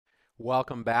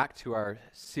Welcome back to our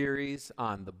series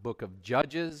on the book of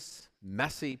Judges,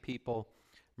 Messy People,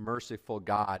 Merciful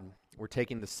God. We're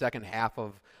taking the second half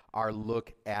of our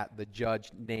look at the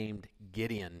judge named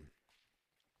Gideon.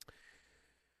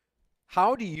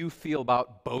 How do you feel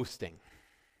about boasting?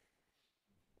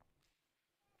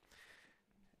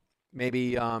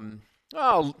 Maybe, a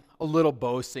little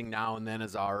boasting now and then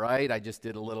is all right. I just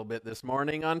did a little bit this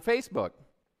morning on Facebook.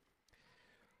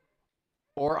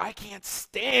 Or I can't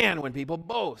stand when people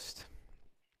boast.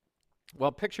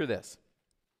 Well, picture this.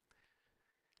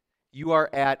 You are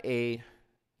at a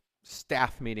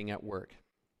staff meeting at work,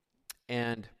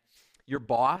 and your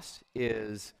boss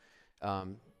is,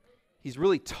 he's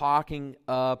really talking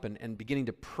up and beginning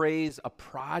to praise a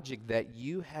project that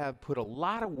you have put a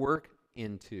lot of work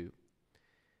into.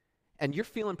 And you're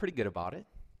feeling pretty good about it.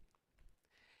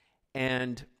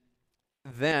 And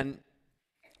then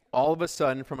all of a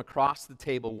sudden, from across the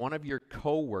table, one of your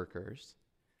coworkers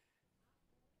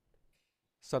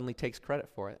suddenly takes credit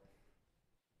for it.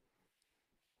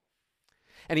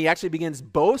 And he actually begins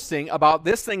boasting about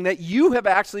this thing that you have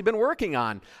actually been working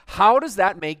on. How does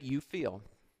that make you feel?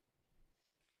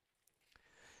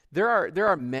 There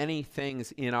are many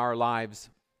things in our lives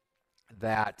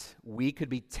that we could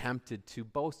be tempted to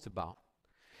boast about,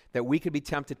 that we could be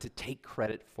tempted to take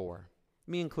credit for,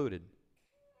 me included.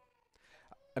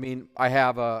 I mean, I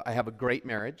have a great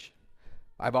marriage.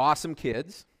 I have awesome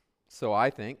kids, so I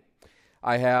think.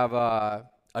 I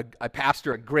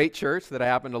pastor a great church that I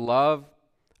happen to love.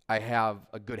 I have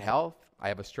a good health. I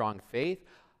have a strong faith.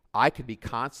 I could be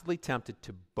constantly tempted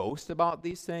to boast about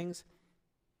these things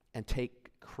and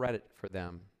take credit for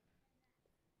them,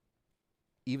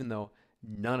 even though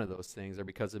none of those things are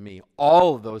because of me.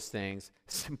 All of those things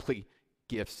simply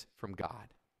gifts from God.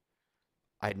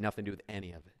 I had nothing to do with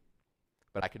any of it.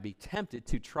 But I could be tempted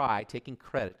to try taking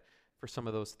credit for some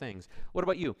of those things. What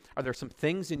about you? Are there some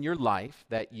things in your life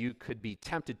that you could be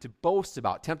tempted to boast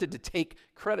about, tempted to take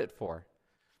credit for?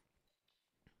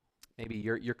 Maybe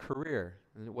your career,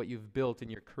 and what you've built in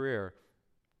your career,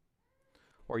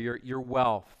 or your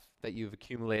wealth that you've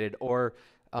accumulated, or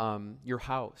your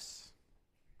house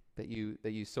that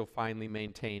you so finely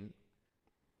maintain.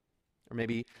 Or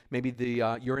maybe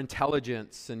your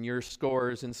intelligence and your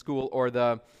scores in school, or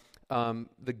the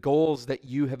goals that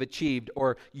you have achieved,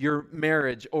 or your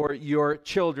marriage, or your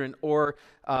children, or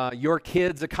your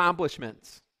kids'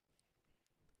 accomplishments.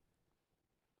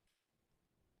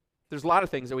 There's a lot of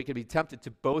things that we could be tempted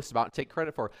to boast about and take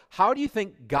credit for. How do you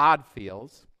think God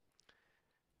feels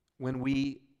when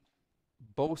we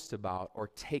boast about or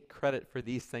take credit for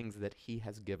these things that He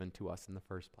has given to us in the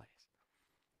first place?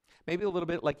 Maybe a little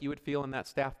bit like you would feel in that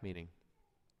staff meeting.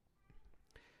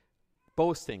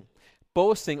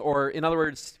 Boasting, or in other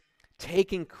words,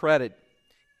 taking credit,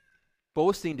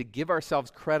 boasting to give ourselves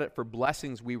credit for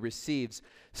blessings we receive,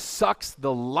 sucks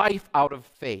the life out of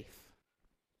faith.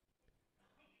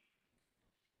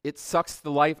 It sucks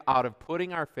the life out of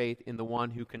putting our faith in the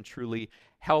one who can truly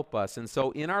help us. And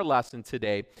so in our lesson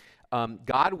today,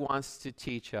 God wants to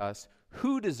teach us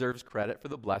who deserves credit for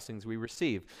the blessings we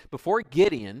receive. Before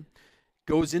Gideon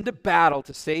goes into battle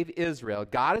to save Israel,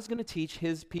 God is going to teach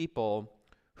His people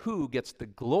who gets the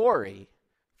glory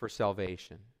for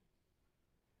salvation.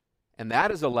 And that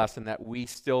is a lesson that we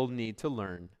still need to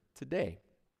learn today.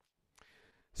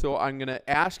 So I'm going to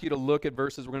ask you to look at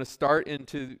verses. We're going to start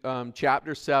into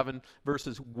chapter 7,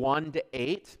 verses 1 to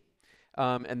 8.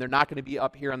 And they're not going to be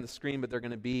up here on the screen, but they're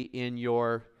going to be in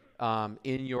your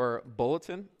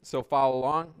bulletin. So follow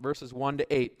along, verses 1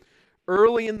 to 8.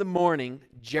 Early in the morning,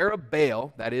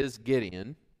 Jerubbaal, that is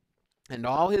Gideon, and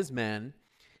all his men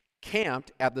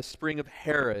camped at the spring of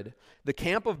Harod. The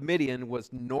camp of Midian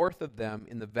was north of them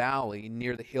in the valley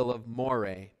near the hill of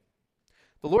Moreh.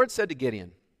 The Lord said to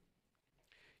Gideon,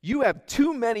 "You have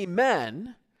too many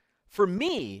men for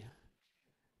me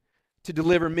to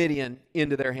deliver Midian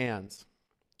into their hands.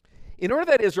 In order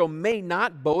that Israel may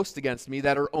not boast against me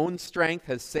that her own strength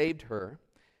has saved her,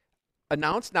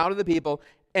 announce now to the people,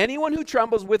 anyone who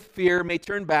trembles with fear may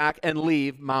turn back and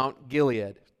leave Mount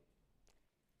Gilead."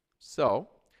 So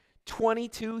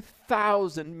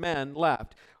 22,000 men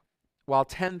left, while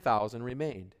 10,000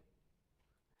 remained.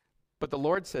 But the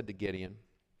Lord said to Gideon,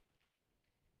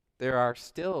 "There are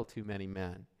still too many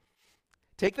men.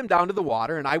 Take them down to the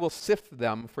water, and I will sift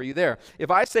them for you there. If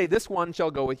I say this one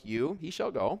shall go with you, he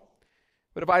shall go.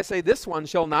 But if I say this one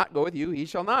shall not go with you, he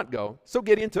shall not go." So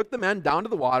Gideon took the men down to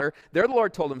the water. There the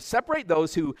Lord told him, "Separate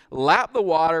those who lap the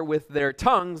water with their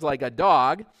tongues like a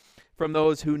dog from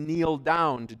those who kneel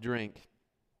down to drink."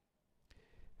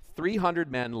 300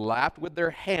 men lapped with their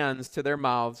hands to their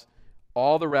mouths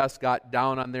All the rest got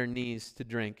down on their knees to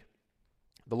drink.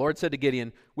 The Lord said to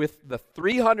Gideon, with the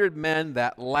 300 men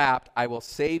that lapped, I will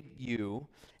save you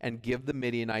and give the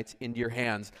Midianites into your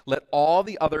hands. Let all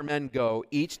the other men go,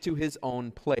 each to his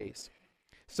own place.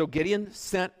 So Gideon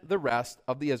sent the rest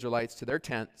of the Israelites to their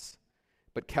tents,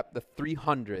 but kept the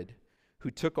 300 who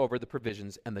took over the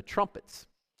provisions and the trumpets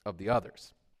of the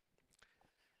others.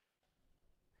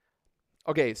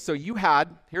 Okay, so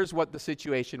here's what the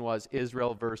situation was,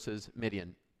 Israel versus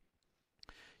Midian.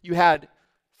 You had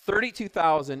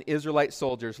 32,000 Israelite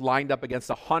soldiers lined up against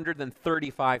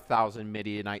 135,000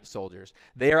 Midianite soldiers.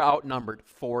 They are outnumbered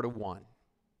 4-1.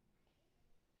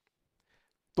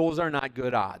 Those are not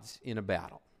good odds in a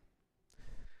battle.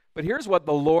 But here's what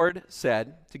the Lord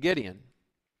said to Gideon.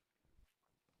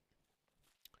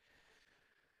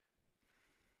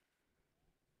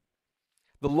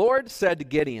 The Lord said to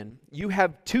Gideon, you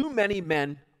have too many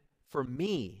men for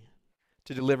me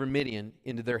to deliver Midian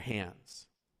into their hands.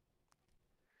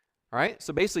 All right?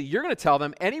 So basically, you're going to tell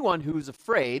them anyone who's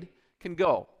afraid can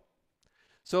go.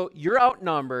 So you're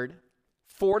outnumbered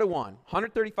 4-1,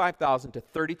 135,000 to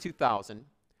 32,000.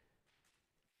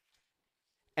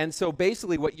 And so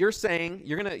basically what you're saying,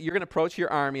 you're gonna approach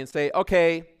your army and say,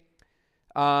 okay,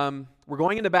 we're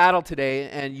going into battle today,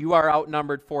 and you are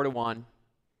outnumbered 4-1.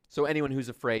 So anyone who's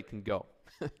afraid can go.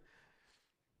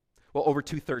 Well, over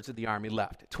 2/3 of the army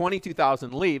left.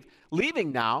 22,000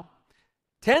 leaving now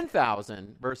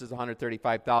 10,000 versus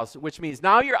 135,000, which means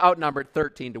now you're outnumbered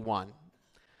 13-1.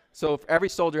 So if every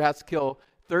soldier has to kill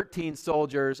 13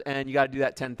 soldiers, and you got to do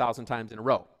that 10,000 times in a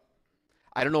row.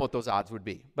 I don't know what those odds would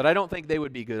be, but I don't think they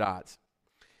would be good odds.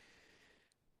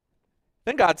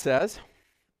 Then God says,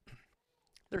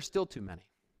 there's still too many.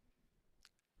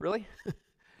 Really?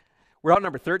 We're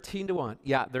outnumbered 13-1.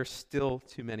 Yeah, there's still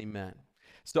too many men.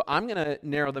 So I'm going to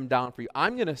narrow them down for you.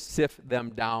 I'm going to sift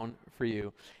them down for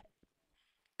you.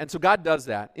 And so God does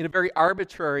that in a very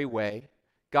arbitrary way.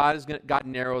 God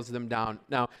narrows them down.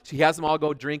 Now, so he has them all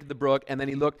go drink the brook, and then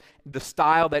he looked the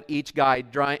style that each guy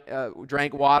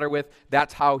drank water with.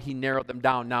 That's how he narrowed them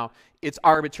down. Now, it's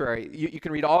arbitrary. You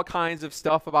can read all kinds of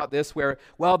stuff about this, where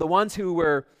the ones who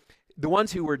were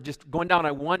just going down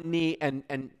on one knee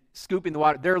and scooping the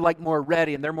water, they're like more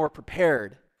ready and they're more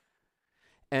prepared.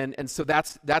 And so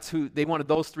that's who they wanted,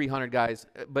 those 300 guys.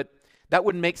 But that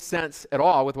wouldn't make sense at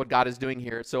all with what God is doing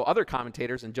here. So other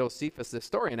commentators, and Josephus, the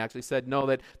historian, actually said, no,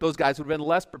 that those guys would have been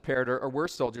less prepared or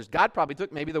worse soldiers. God probably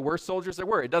took maybe the worst soldiers there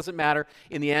were. It doesn't matter.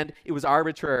 In the end, it was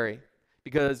arbitrary,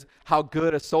 because how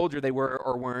good a soldier they were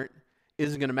or weren't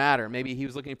isn't going to matter. Maybe he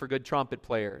was looking for good trumpet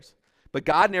players. But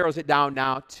God narrows it down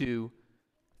now to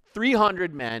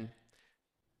 300 men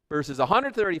versus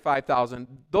 135,000.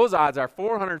 Those odds are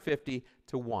 450-1.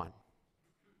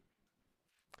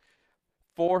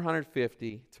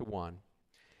 450-1.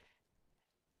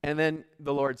 And then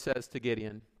the Lord says to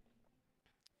Gideon,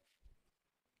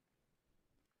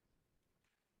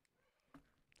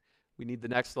 we need the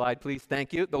next slide, please.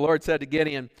 Thank you. The Lord said to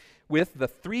Gideon, with the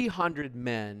 300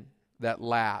 men that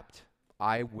lapped,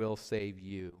 I will save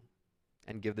you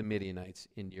and give the Midianites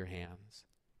into your hands.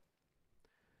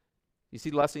 You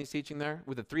see the lesson he's teaching there?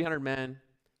 With the 300 men,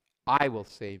 I will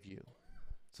save you.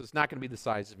 So it's not going to be the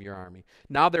size of your army.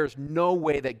 Now there's no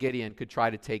way that Gideon could try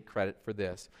to take credit for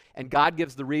this. And God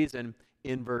gives the reason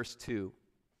in verse 2.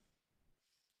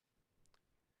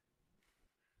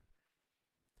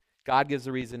 God gives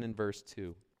the reason in verse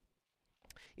 2.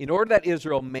 In order that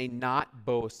Israel may not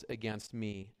boast against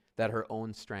me that her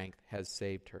own strength has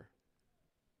saved her.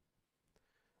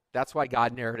 That's why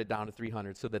God narrowed it down to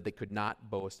 300, so that they could not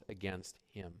boast against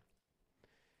him.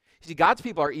 You see, God's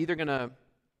people are either going to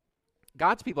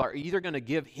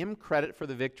give him credit for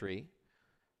the victory,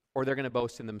 or they're going to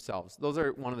boast in themselves. Those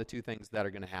are one of the two things that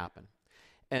are going to happen.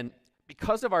 And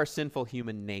because of our sinful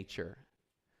human nature,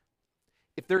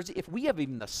 if we have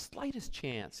even the slightest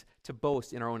chance to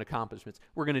boast in our own accomplishments,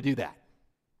 we're going to do that.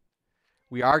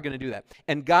 We are going to do that.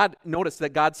 And notice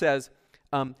that God says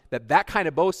that kind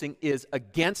of boasting is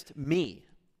against me.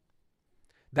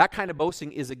 That kind of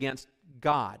boasting is against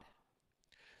God.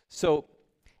 So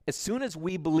as soon as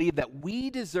we believe that we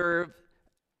deserve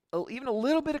even a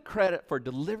little bit of credit for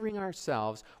delivering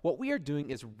ourselves, what we are doing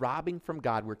is robbing from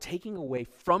God. We're taking away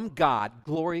from God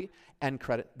glory and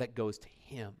credit that goes to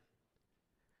him.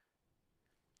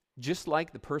 Just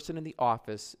like the person in the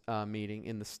office meeting,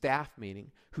 in the staff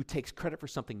meeting, who takes credit for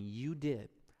something you did,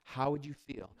 how would you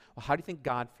feel? Well, how do you think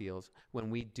God feels when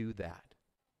we do that?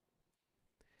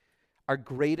 Our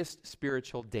greatest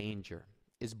spiritual danger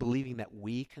is believing that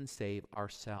we can save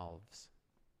ourselves.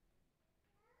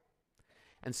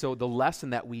 And so the lesson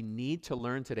that we need to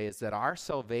learn today is that our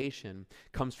salvation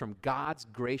comes from God's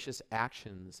gracious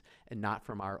actions and not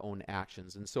from our own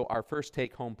actions. And so our first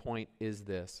take-home point is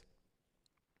this: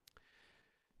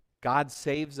 God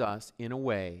saves us in a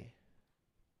way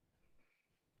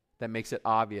that makes it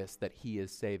obvious that he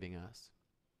is saving us.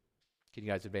 Can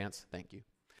you guys advance? Thank you.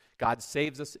 God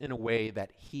saves us in a way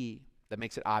that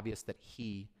makes it obvious that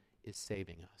he is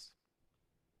saving us.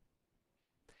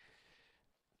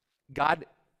 God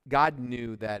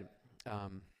knew that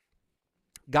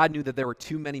there were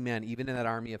too many men, even in that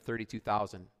army of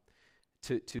 32,000,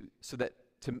 to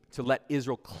let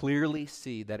Israel clearly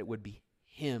see that it would be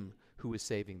him who was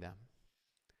saving them.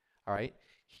 All right?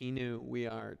 He knew we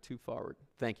are too forward.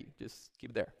 Thank you. Just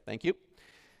keep it there. Thank you.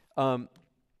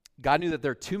 God knew that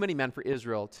there are too many men for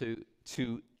Israel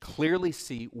to clearly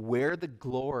see where the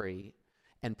glory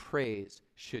and praise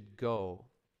should go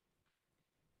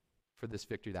for this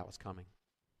victory that was coming.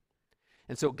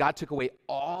 And so God took away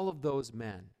all of those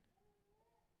men.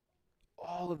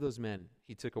 All of those men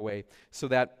he took away so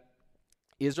that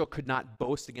Israel could not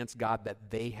boast against God that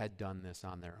they had done this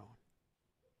on their own.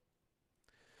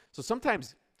 So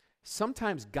sometimes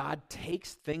God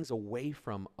takes things away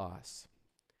from us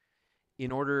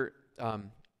in order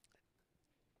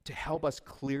to help us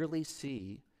clearly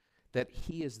see that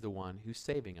he is the one who's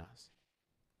saving us.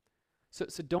 So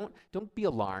don't be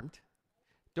alarmed.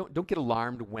 Don't get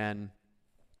alarmed when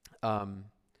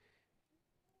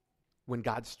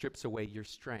God strips away your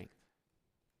strength.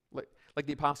 Like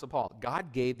the Apostle Paul.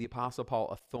 God gave the Apostle Paul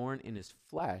a thorn in his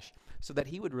flesh so that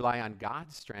he would rely on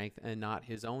God's strength and not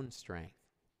his own strength.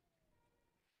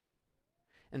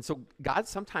 And so God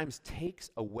sometimes takes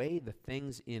away the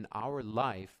things in our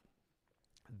life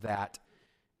that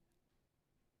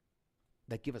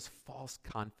give us false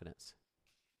confidence.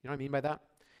 You know what I mean by that?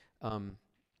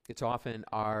 It's often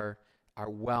our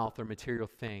wealth or material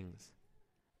things,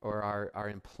 or our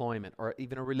employment, or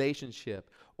even a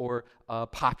relationship, or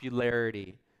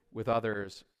popularity with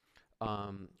others,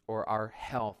 or our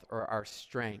health, or our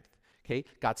strength. Okay?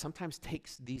 God sometimes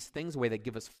takes these things away that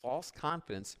give us false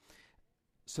confidence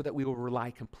so that we will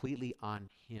rely completely on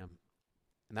him.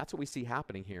 And that's what we see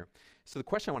happening here. So the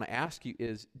question I want to ask you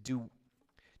is, do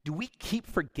we keep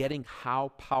forgetting how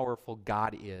powerful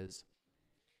God is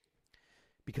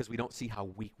because we don't see how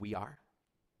weak we are?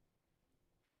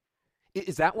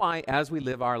 Is that why, as we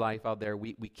live our life out there,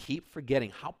 we keep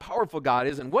forgetting how powerful God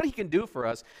is and what he can do for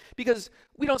us because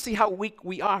we don't see how weak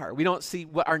we are? We don't see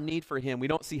what our need for him. We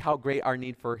don't see how great our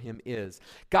need for him is.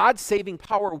 God's saving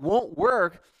power won't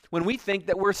work when we think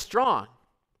that we're strong,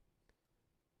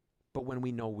 but when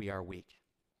we know we are weak.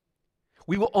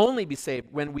 We will only be saved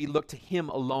when we look to him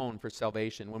alone for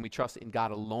salvation, when we trust in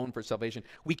God alone for salvation.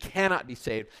 We cannot be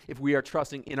saved if we are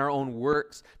trusting in our own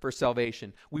works for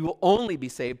salvation. We will only be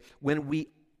saved when we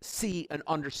see and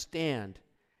understand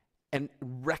and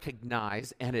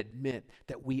recognize and admit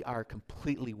that we are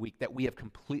completely weak, that we have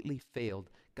completely failed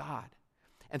God.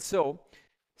 And so,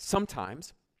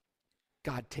 sometimes,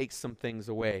 God takes some things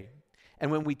away.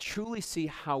 And when we truly see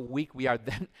how weak we are,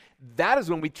 then that is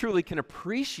when we truly can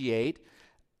appreciate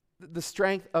the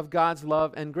strength of God's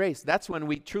love and grace. That's when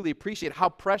we truly appreciate how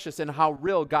precious and how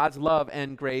real God's love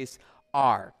and grace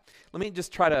are. Let me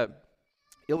just try to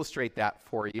illustrate that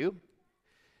for you.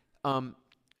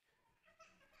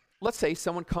 Let's say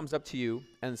someone comes up to you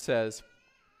and says,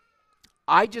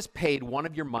 I just paid one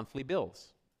of your monthly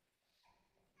bills.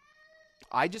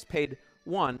 I just paid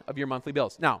one of your monthly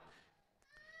bills. Now,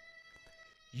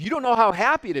 you don't know how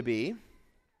happy to be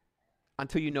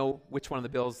until you know which one of the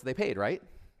bills they paid, right?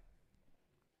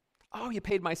 Oh, you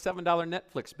paid my $7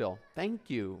 Netflix bill. Thank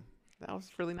you. That was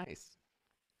really nice.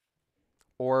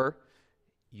 Or,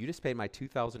 you just paid my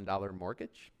 $2,000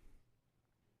 mortgage.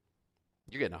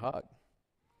 You're getting a hug.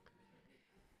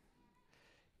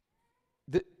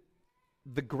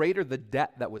 The greater the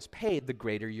debt that was paid, the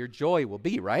greater your joy will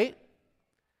be, right?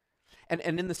 And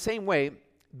in the same way,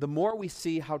 the more we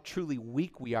see how truly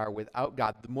weak we are without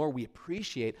God, the more we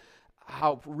appreciate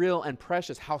how real and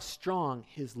precious, how strong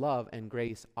his love and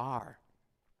grace are.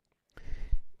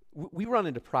 We run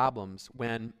into problems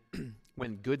when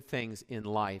good things in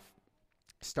life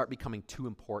start becoming too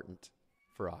important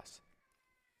for us.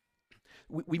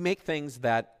 We make things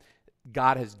that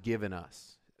God has given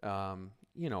us,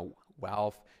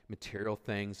 wealth, material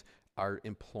things, our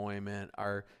employment,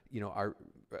 our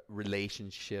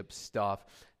relationship stuff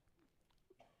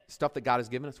that God has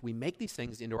given us. We make these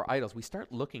things into our idols. We start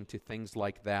looking to things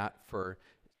like that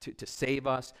to save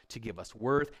us, to give us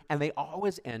worth, and they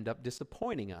always end up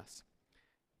disappointing us.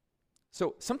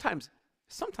 So sometimes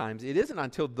sometimes it isn't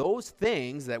until those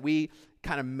things that we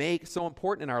kind of make so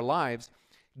important in our lives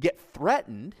get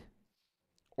threatened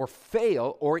or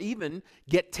fail or even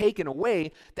get taken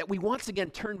away that we once again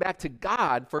turn back to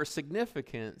God for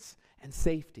significance and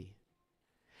safety.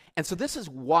 And so this is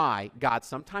why God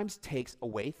sometimes takes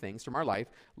away things from our life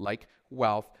like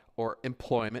wealth or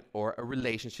employment or a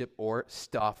relationship or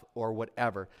stuff or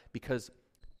whatever, because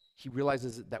he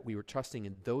realizes that we were trusting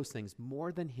in those things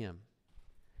more than him.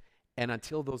 And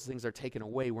until those things are taken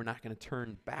away, we're not going to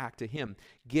turn back to him.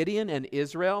 Gideon and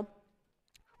Israel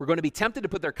were going to be tempted to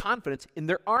put their confidence in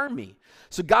their army.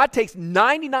 So God takes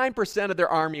 99% of their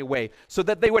army away so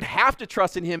that they would have to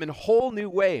trust in him in a whole new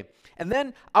way. And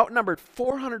then, outnumbered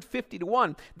 450 to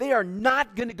 1, they are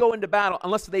not going to go into battle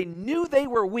unless they knew they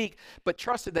were weak, but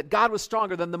trusted that God was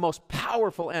stronger than the most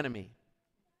powerful enemy.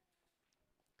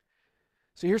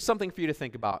 So here's something for you to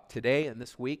think about today and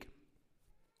this week.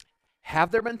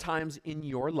 Have there been times in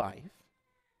your life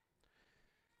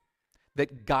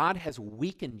that God has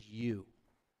weakened you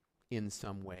in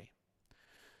some way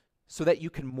so that you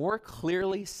can more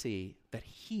clearly see that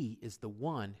he is the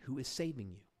one who is saving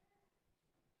you?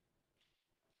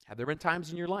 Have there been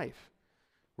times in your life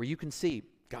where you can see,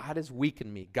 God has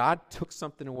weakened me, God took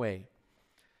something away,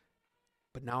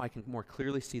 but now I can more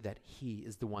clearly see that he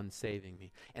is the one saving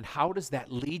me? And how does that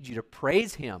lead you to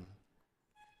praise him?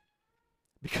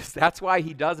 Because that's why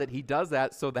he does it. He does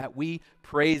that so that we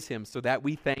praise him, so that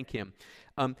we thank him.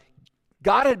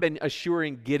 God had been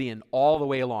assuring Gideon all the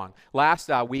way along. Last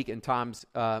week in Tom's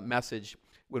message,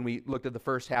 when we looked at the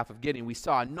first half of Gideon, we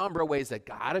saw a number of ways that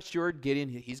God assured Gideon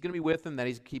he's going to be with him, that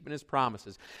he's keeping his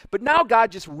promises. But now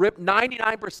God just ripped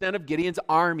 99% of Gideon's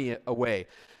army away.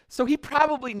 So he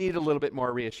probably needed a little bit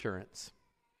more reassurance.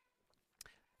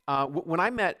 When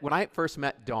I first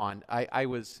met Dawn,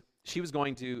 she was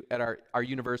going to, at our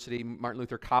university, Martin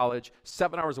Luther College,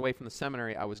 7 hours away from the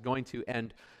seminary I was going to,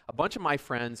 and a bunch of my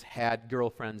friends had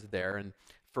girlfriends there, and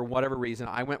for whatever reason,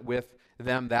 I went with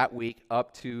them that week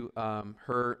up to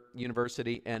her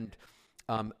university, and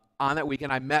on that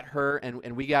weekend, I met her,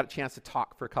 and we got a chance to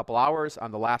talk for a couple hours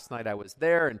on the last night I was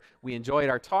there, and we enjoyed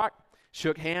our talk,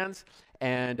 shook hands,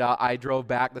 and I drove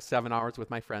back the 7 hours with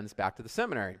my friends back to the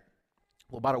seminary.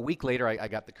 Well, about a week later, I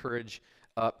got the courage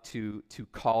up to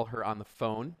call her on the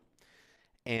phone,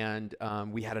 and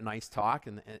we had a nice talk,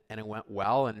 and it went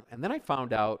well, and then I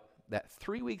found out that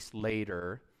 3 weeks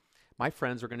later, my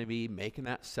friends were going to be making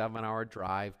that 7-hour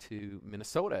drive to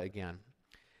Minnesota again.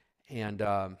 And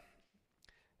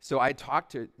so I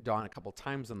talked to Dawn a couple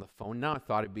times on the phone now. I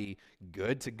thought it'd be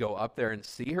good to go up there and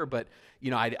see her, but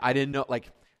I didn't know,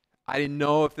 I didn't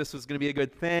know if this was going to be a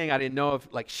good thing. I didn't know if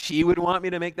she would want me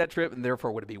to make that trip, and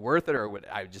therefore would it be worth it, or would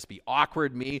I just be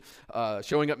awkward, me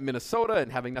showing up in Minnesota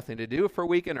and having nothing to do for a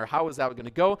weekend, or how was that going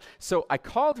to go? So I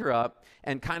called her up,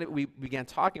 and we began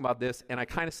talking about this, and I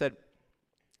kind of said,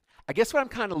 I guess what I'm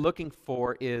kind of looking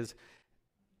for is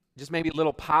just maybe a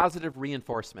little positive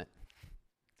reinforcement.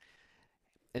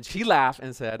 And she laughed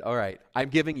and said, all right, I'm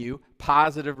giving you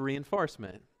positive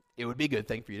reinforcement. It would be a good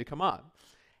thing for you to come up.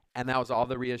 And that was all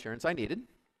the reassurance I needed.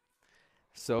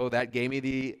 So that gave me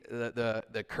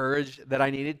the courage that I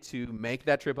needed to make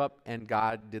that trip up, and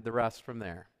God did the rest from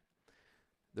there.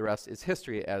 The rest is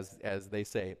history, as they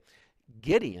say.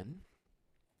 Gideon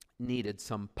needed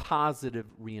some positive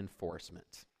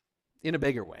reinforcement in a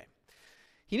bigger way.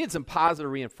 He needed some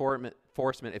positive reinforcement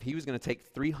if he was going to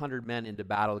take 300 men into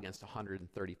battle against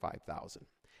 135,000.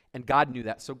 And God knew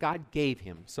that, so God gave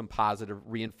him some positive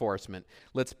reinforcement.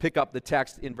 Let's pick up the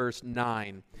text in verse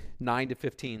 9 to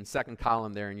 15, second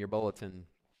column there in your bulletin.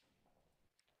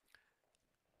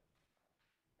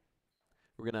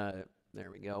 There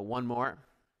we go, one more.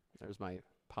 There's my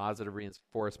positive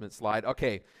reinforcement slide.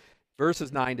 Okay,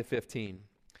 verses 9 to 15.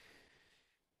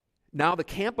 Now the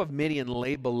camp of Midian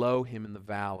lay below him in the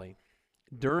valley.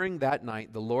 During that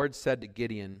night, the Lord said to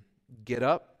Gideon, "Get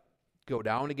up, go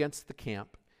down against the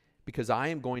camp, because I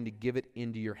am going to give it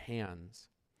into your hands.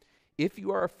 If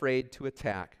you are afraid to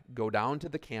attack, go down to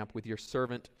the camp with your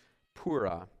servant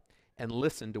Purah and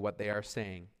listen to what they are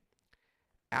saying.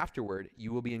 Afterward,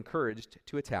 you will be encouraged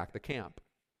to attack the camp."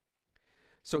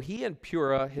 So he and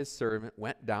Purah, his servant,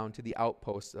 went down to the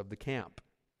outposts of the camp.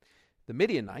 The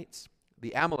Midianites,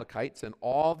 the Amalekites, and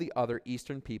all the other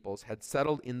eastern peoples had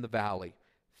settled in the valley,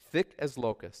 thick as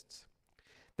locusts.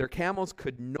 Their camels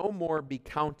could no more be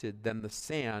counted than the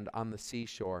sand on the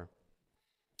seashore.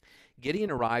 Gideon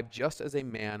arrived just as a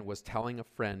man was telling a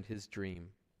friend his dream.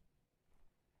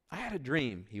 "I had a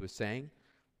dream," he was saying.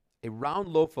 "A round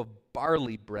loaf of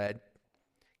barley bread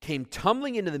came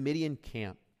tumbling into the Midian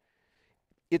camp.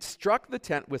 It struck the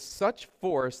tent with such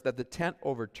force that the tent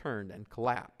overturned and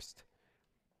collapsed.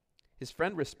 His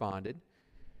friend responded,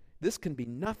 "This can be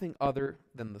nothing other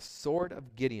than the sword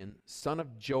of Gideon, son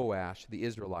of Joash the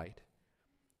Israelite.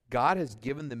 God has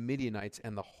given the Midianites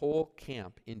and the whole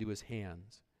camp into his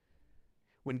hands."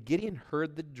 When Gideon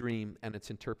heard the dream and its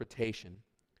interpretation,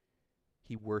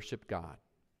 he worshiped God.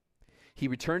 He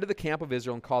returned to the camp of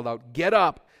Israel and called out, "Get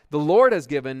up! The Lord has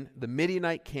given the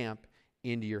Midianite camp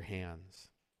into your hands."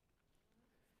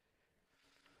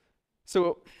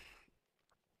 So,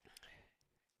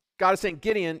 God is saying,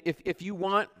 Gideon, if you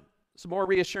want some more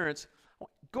reassurance,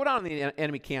 go down to the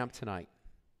enemy camp tonight.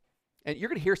 And you're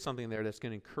going to hear something there that's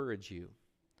going to encourage you.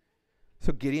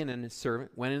 So Gideon and his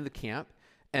servant went into the camp,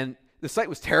 and the sight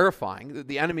was terrifying.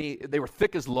 The enemy, they were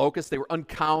thick as locusts. They were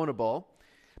uncountable.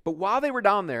 But while they were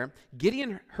down there,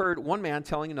 Gideon heard one man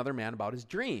telling another man about his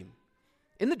dream.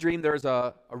 In the dream, there's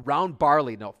a round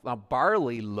barley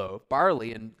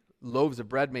and loaves of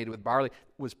bread made with barley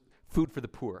was food for the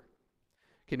poor.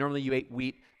 Okay, normally you ate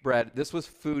wheat bread. This was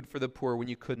food for the poor when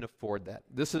you couldn't afford that.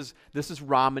 This is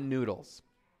ramen noodles.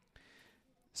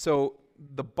 So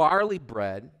the barley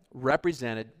bread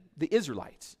represented the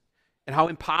Israelites and how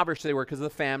impoverished they were because of the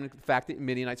famine, the fact that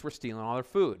Midianites were stealing all their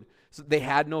food. So they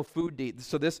had no food to eat.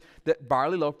 So that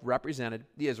barley loaf represented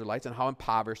the Israelites and how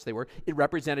impoverished they were. It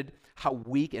represented how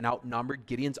weak and outnumbered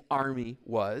Gideon's army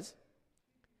was.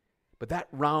 But that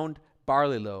round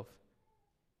barley loaf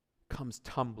comes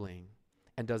tumbling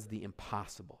and does the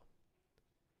impossible.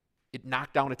 It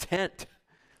knocked down a tent,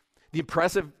 the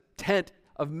impressive tent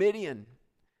of Midian.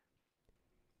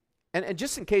 And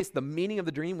just in case the meaning of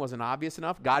the dream wasn't obvious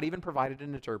enough, God even provided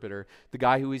an interpreter, the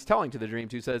guy who he's telling to the dream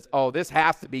to says, "Oh, this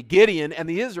has to be Gideon and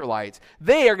the Israelites.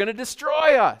 They are going to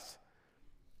destroy us."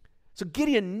 So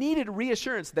Gideon needed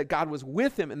reassurance that God was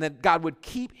with him and that God would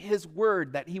keep his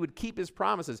word, that he would keep his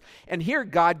promises. And here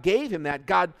God gave him that.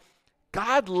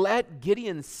 God let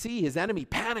Gideon see his enemy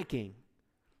panicking.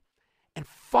 And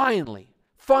finally,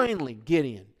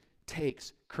 Gideon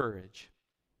takes courage.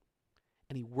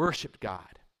 And he worshiped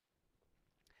God.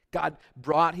 God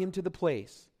brought him to the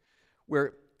place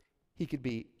where he could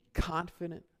be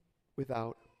confident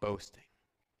without boasting.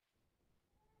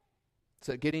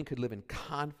 So that Gideon could live in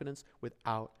confidence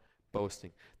without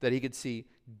boasting. That he could see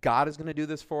God is going to do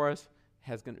this for us,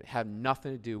 has going to have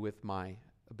nothing to do with my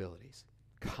abilities.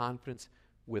 Confidence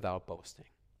without boasting.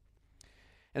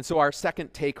 And so our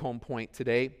second take-home point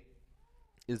today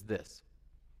is this.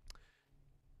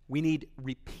 We need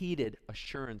repeated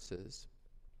assurances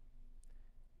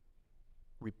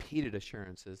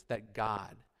that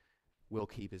God will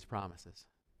keep his promises.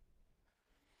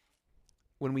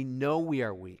 When we know we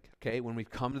are weak, okay, when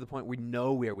we've come to the point we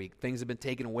know we are weak, things have been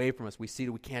taken away from us, we see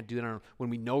that we can't do it,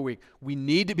 when we know we're weak, we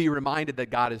need to be reminded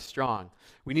that God is strong.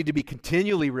 We need to be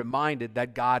continually reminded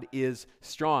that God is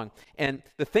strong. And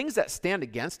the things that stand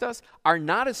against us are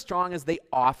not as strong as they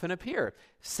often appear.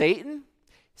 Satan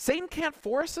can't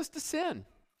force us to sin.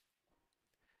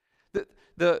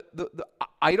 The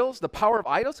idols, the power of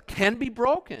idols can be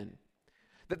broken.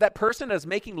 That person that is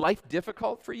making life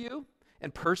difficult for you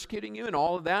and persecuting you and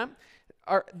all of that,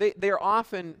 they are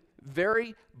often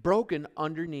very broken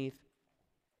underneath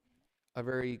a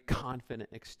very confident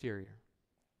exterior.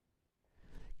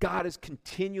 God is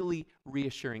continually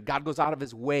reassuring. God goes out of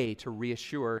his way to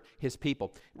reassure his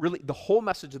people. Really, the whole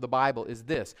message of the Bible is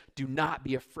this: do not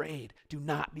be afraid. Do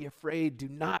not be afraid. Do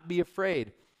not be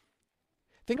afraid.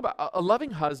 Think about a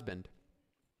loving husband.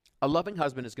 A loving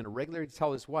husband is going to regularly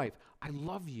tell his wife, "I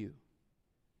love you.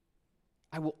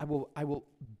 I will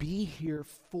be here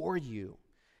for you.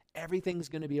 Everything's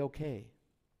going to be okay."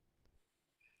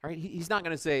 All right? He's not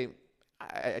going to say,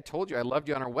 I told you I loved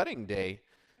you on our wedding day.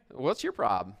 What's your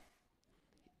problem?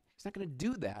 He's not going to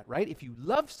do that, right? If you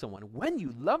love someone, when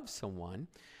you love someone,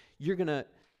 you're going to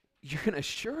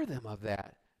assure them of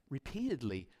that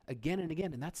repeatedly, again and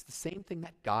again. And that's the same thing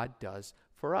that God does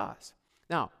for us.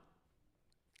 Now,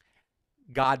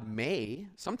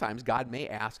 sometimes God may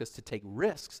ask us to take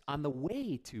risks on the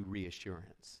way to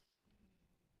reassurance.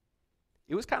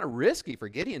 It was kind of risky for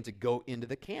Gideon to go into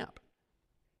the camp,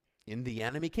 in the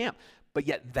enemy camp. But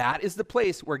yet that is the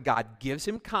place where God gives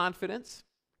him confidence,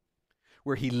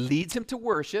 where he leads him to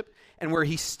worship, and where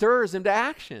he stirs him to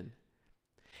action.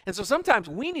 And so sometimes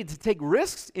we need to take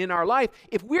risks in our life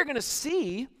if we're going to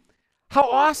see how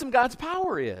awesome God's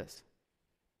power is.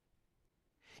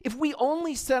 If we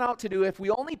only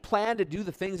plan to do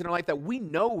the things in our life that we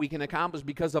know we can accomplish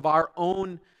because of our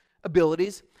own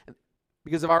abilities,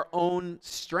 because of our own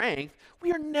strength,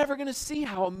 we are never going to see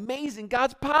how amazing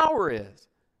God's power is.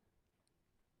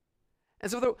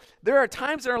 And so there are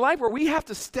times in our life where we have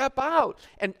to step out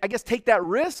and, I guess, take that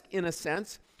risk, in a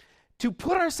sense, to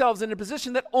put ourselves in a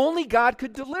position that only God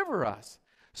could deliver us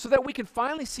so that we can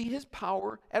finally see his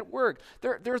power at work.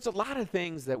 There's a lot of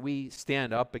things that we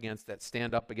stand up against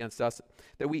us,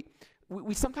 that we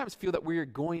sometimes feel that we're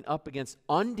going up against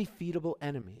undefeatable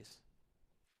enemies,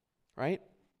 right?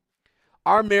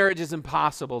 Our marriage is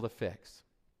impossible to fix.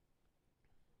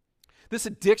 This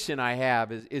addiction I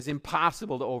have is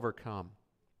impossible to overcome.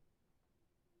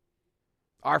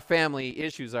 Our family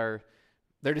issues they're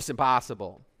just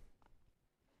impossible.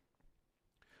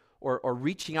 Or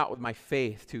reaching out with my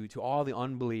faith to all the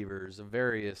unbelievers of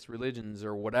various religions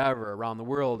or whatever around the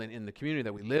world and in the community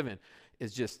that we live in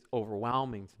is just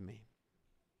overwhelming to me.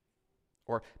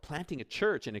 Or planting a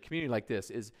church in a community like this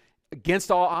is against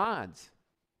all odds.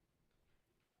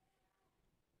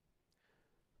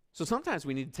 So sometimes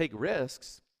we need to take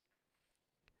risks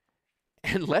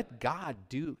and let God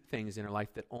do things in our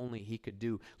life that only he could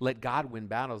do. Let God win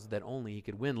battles that only he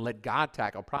could win. Let God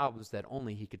tackle problems that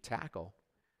only he could tackle.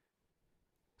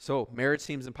 So marriage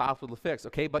seems impossible to fix.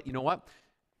 Okay, but you know what?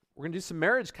 We're going to do some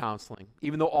marriage counseling,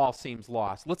 even though all seems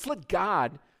lost. Let's let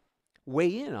God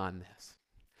weigh in on this.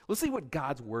 Let's see what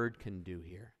God's word can do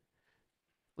here.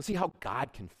 Let's see how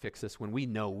God can fix this when we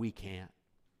know we can't.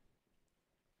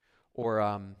 Or,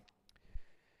 all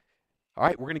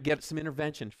right, we're going to get some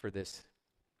intervention for this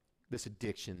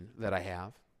addiction that I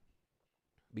have,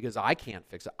 because I can't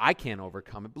fix it. I can't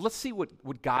overcome it. But let's see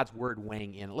what God's word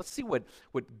weighing in. Let's see what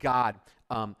God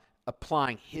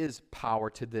applying his power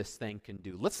to this thing can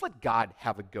do. Let's let God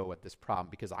have a go at this problem,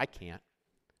 because I can't.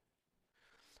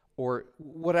 Or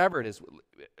whatever it is,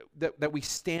 that we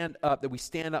stand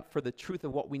up for the truth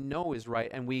of what we know is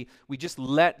right, and we just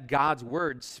let God's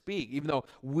word speak, even though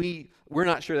we're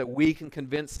not sure that we can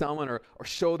convince someone or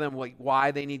show them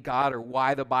why they need God or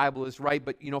why the Bible is right.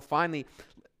 But finally,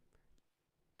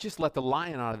 just let the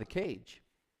lion out of the cage.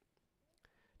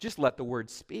 Just let the word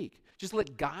speak. Just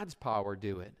let God's power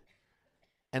do it.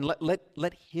 And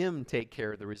let him take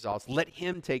care of the results. Let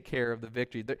him take care of the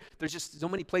victory. There's just so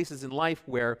many places in life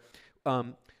where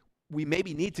we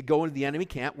maybe need to go into the enemy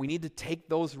camp. We need to take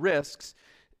those risks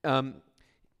in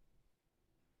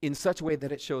such a way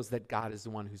that it shows that God is the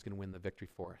one who's going to win the victory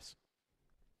for us.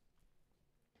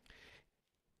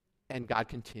 And God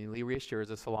continually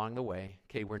reassures us along the way,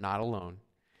 okay, we're not alone.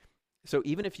 So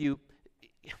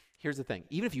here's the thing.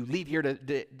 Even if you leave here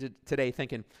today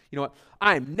thinking, you know what,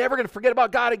 I'm never going to forget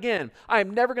about God again.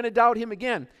 I'm never going to doubt him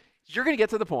again. You're going to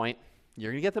get to the point.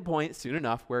 You're going to get to the point soon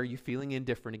enough where you're feeling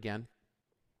indifferent again,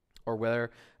 or where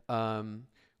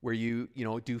you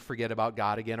do forget about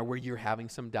God again, or where you're having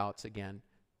some doubts again.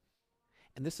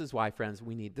 And this is why, friends,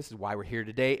 this is why we're here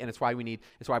today, and it's why we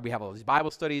have all these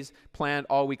Bible studies planned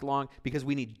all week long, because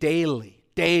we need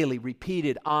daily,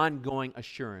 repeated, ongoing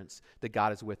assurance that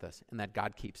God is with us and that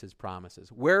God keeps his promises.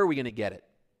 Where are we going to get it?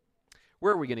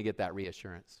 Where are we going to get that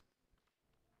reassurance?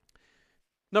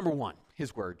 Number one,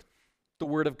 his word. The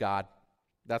word of God.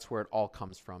 That's where it all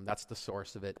comes from. That's the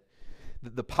source of it.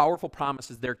 The powerful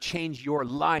promises there change your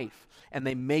life, and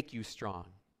they make you strong.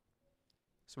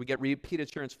 So we get repeated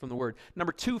assurance from the word.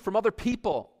 Number two, from other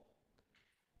people.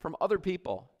 From other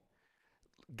people.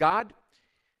 God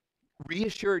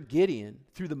reassured Gideon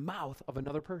through the mouth of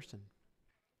another person.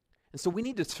 And so we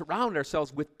need to surround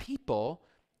ourselves with people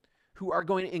who are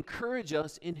going to encourage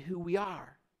us in who we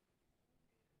are.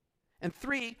 And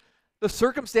three, the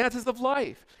circumstances of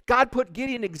life. God put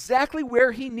Gideon exactly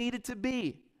where he needed to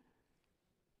be.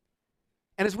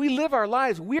 And as we live our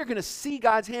lives, we're going to see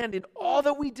God's hand in all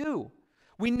that we do.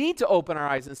 We need to open our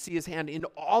eyes and see his hand in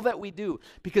all that we do,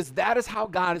 because that is how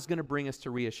God is going to bring us to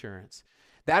reassurance.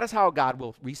 That is how God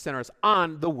will recenter us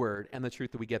on the word and the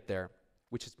truth that we get there,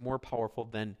 which is more powerful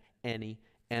than any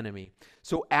enemy.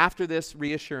 So after this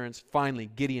reassurance, finally,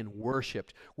 Gideon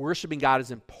worshiped. Worshiping God is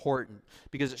important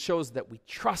because it shows that we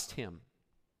trust him.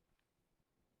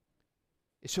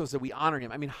 It shows that we honor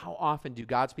him. I mean, how often do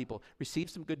God's people receive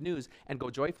some good news and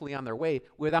go joyfully on their way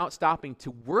without stopping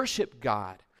to worship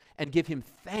God and give him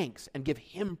thanks and give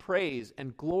him praise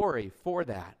and glory for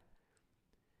that?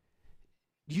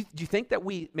 Do you think that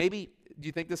do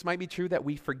you think this might be true, that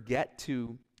we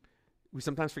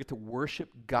sometimes forget to worship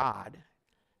God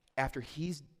after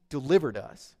he's delivered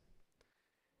us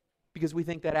because we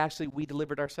think that actually we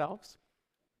delivered ourselves?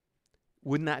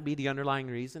 Wouldn't that be the underlying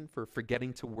reason for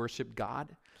forgetting to worship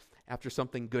God after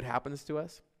something good happens to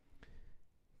us?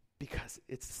 Because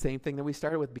it's the same thing that we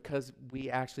started with, because we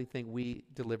actually think we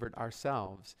delivered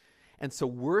ourselves. And so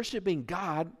worshiping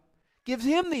God gives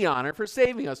him the honor for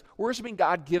saving us. Worshiping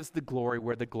God gives the glory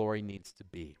where the glory needs to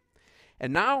be.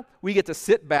 And now we get to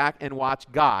sit back and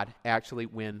watch God actually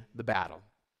win the battle.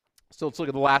 So let's look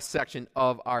at the last section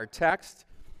of our text,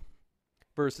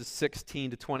 verses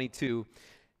 16 to 22.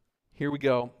 Here we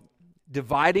go.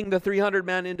 Dividing the 300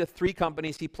 men into 3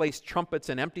 companies, he placed trumpets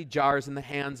and empty jars in the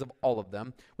hands of all of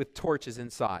them, with torches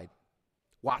inside.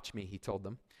 Watch me, he told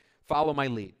them. Follow my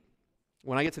lead.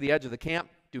 When I get to the edge of the camp,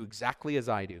 do exactly as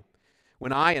I do.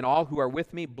 When I and all who are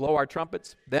with me blow our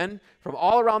trumpets, then from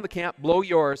all around the camp blow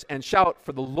yours and shout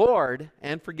for the Lord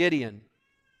and for Gideon.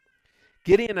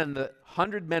 Gideon and the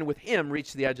 100 men with him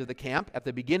reached the edge of the camp at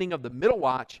the beginning of the middle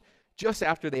watch, just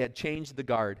after they had changed the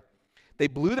guard. They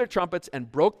blew their trumpets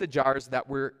and broke the jars that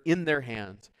were in their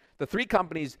hands. The 3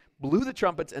 companies blew the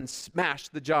trumpets and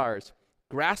smashed the jars.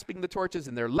 Grasping the torches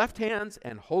in their left hands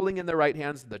and holding in their right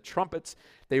hands the trumpets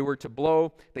they were to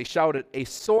blow, they shouted, "A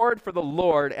sword for the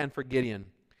Lord and for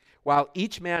Gideon," while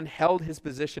each man held his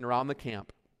position around the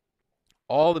camp.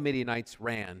 All the Midianites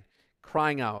ran,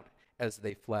 crying out as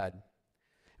they fled.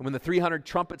 And when the 300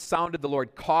 trumpets sounded, the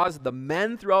Lord caused the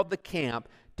men throughout the camp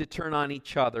to turn on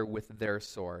each other with their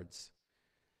swords.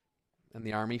 And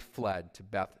the army fled to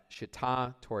Beth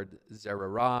Shittah toward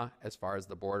Zererah, as far as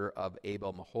the border of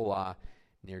Abel Meholah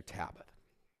near Tabbath.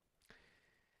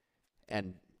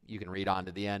 And you can read on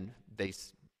to the end.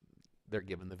 They're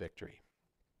given the victory.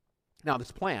 Now,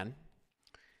 this plan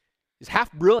is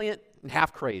half brilliant and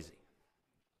half crazy.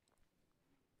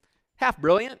 Half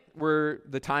brilliant were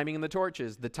the timing and the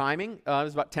torches. The timing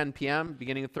was about 10 p.m.,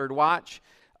 beginning of third watch.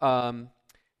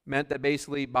 Meant that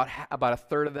basically about a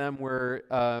third of them were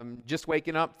just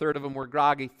waking up, third of them were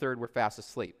groggy, third were fast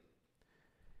asleep.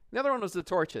 The other one was the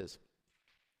torches.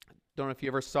 Don't know if you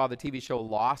ever saw the TV show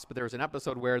Lost, but there was an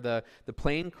episode where the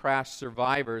plane crash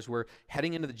survivors were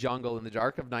heading into the jungle in the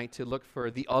dark of night to look for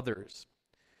the others.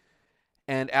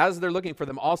 And as they're looking for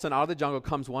them, all of a sudden out of the jungle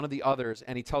comes one of the others,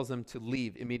 and he tells them to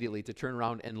leave immediately, to turn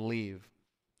around and leave.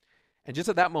 And just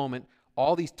at that moment,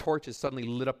 all these torches suddenly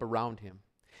lit up around him.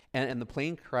 And the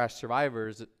plane crash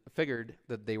survivors figured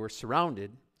that they were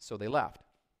surrounded, so they left.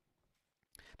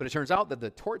 But it turns out that the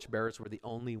torchbearers were the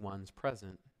only ones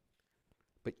present.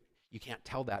 But you can't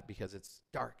tell that because it's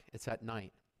dark. It's at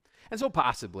night. And so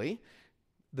possibly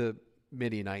the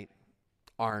Midianite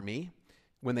army,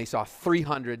 when they saw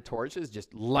 300 torches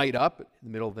just light up in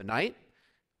the middle of the night,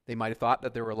 they might have thought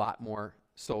that there were a lot more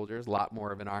soldiers, a lot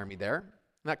more of an army there.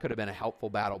 And that could have been a helpful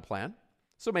battle plan.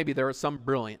 So maybe there were some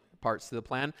brilliant parts to the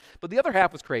plan, but the other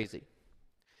half was crazy,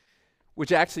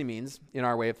 which actually means, in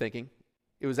our way of thinking,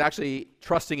 it was actually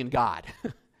trusting in God.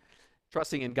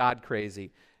 Trusting in God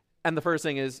crazy. And the first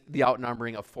thing is the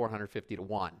outnumbering of 450 to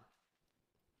 1.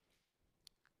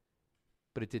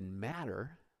 But it didn't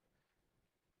matter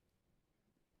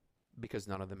because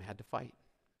none of them had to fight.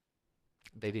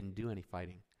 They didn't do any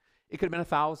fighting. It could have been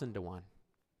 1,000 to 1.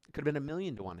 It could have been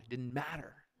 1,000,000 to 1. It didn't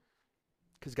matter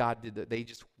because God did that. They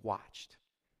just watched.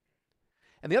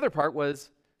 And the other part was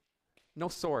no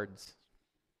swords.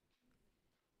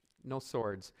 No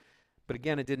swords. But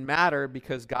again, it didn't matter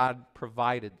because God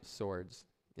provided swords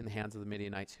in the hands of the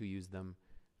Midianites who used them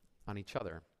on each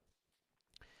other.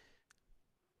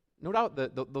 No doubt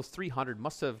those 300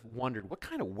 must have wondered, what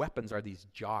kind of weapons are these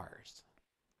jars?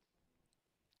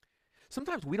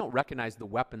 Sometimes we don't recognize the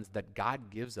weapons that God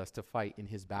gives us to fight in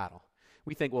his battle.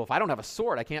 We think, well, if I don't have a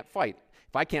sword, I can't fight.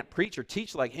 If I can't preach or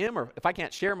teach like him, or if I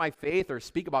can't share my faith or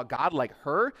speak about God like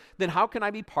her, then how can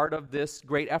I be part of this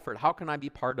great effort? How can I be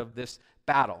part of this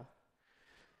battle?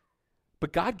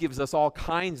 But God gives us all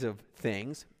kinds of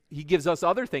things. He gives us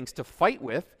other things to fight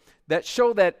with that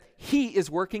show that he is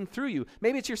working through you.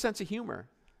 Maybe it's your sense of humor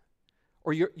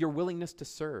or your willingness to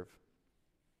serve.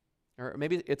 Or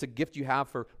maybe it's a gift you have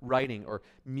for writing or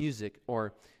music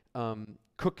or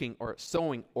cooking or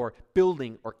sewing or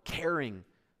building or caring.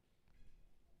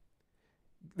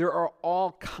 There are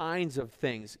all kinds of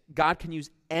things. God can use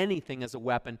anything as a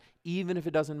weapon, even if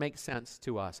it doesn't make sense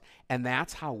to us. And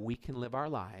that's how we can live our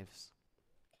lives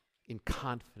in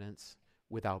confidence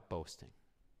without boasting.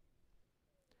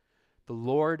 The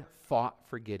Lord fought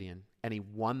for Gideon, and he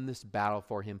won this battle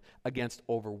for him against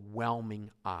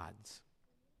overwhelming odds.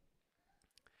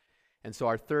 And so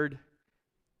our third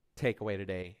takeaway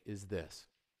today is this.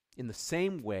 In the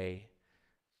same way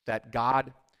that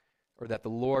the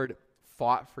Lord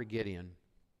fought for Gideon,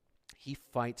 he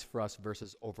fights for us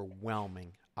versus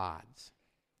overwhelming odds.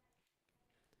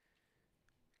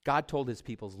 God told his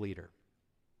people's leader,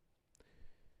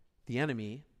 the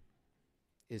enemy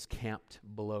is camped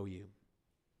below you.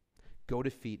 Go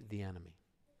defeat the enemy.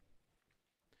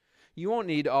 You won't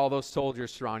need all those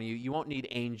soldiers surrounding you. You won't need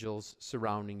angels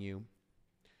surrounding you.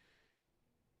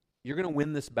 You're going to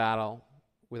win this battle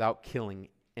without killing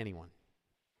anyone.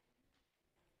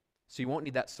 So you won't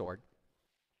need that sword.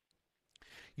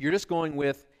 You're just going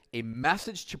with a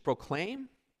message to proclaim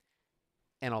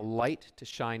and a light to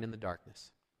shine in the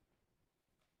darkness.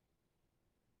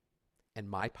 And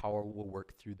my power will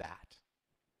work through that.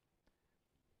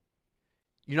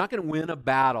 You're not going to win a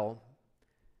battle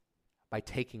by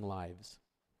taking lives.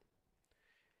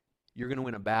 You're going to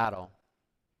win a battle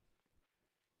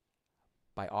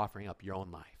by offering up your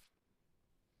own life.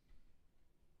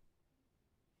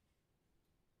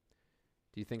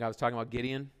 Do you think I was talking about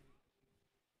Gideon?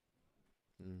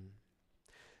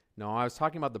 No, I was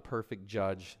talking about the perfect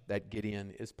judge that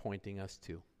Gideon is pointing us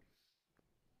to.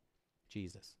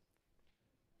 Jesus.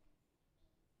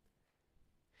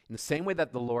 In the same way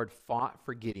that the Lord fought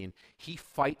for Gideon, he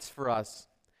fights for us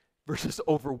versus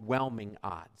overwhelming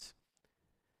odds.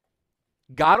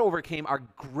 God overcame our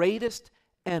greatest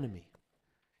enemy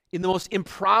in the most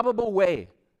improbable way.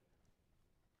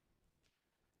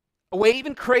 A way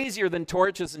even crazier than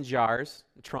torches and jars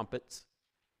and trumpets.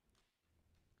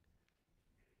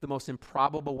 The most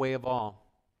improbable way of all,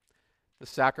 the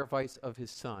sacrifice of his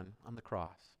son on the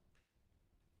cross.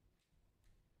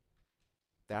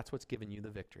 That's what's given you the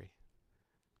victory.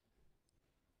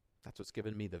 That's what's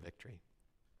given me the victory.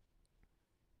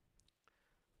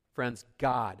 Friends,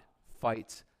 God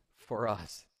fights for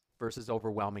us versus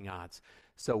overwhelming odds,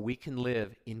 so we can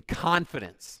live in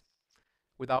confidence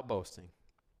without boasting.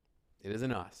 It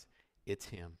isn't us, it's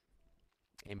him.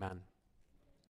 Amen.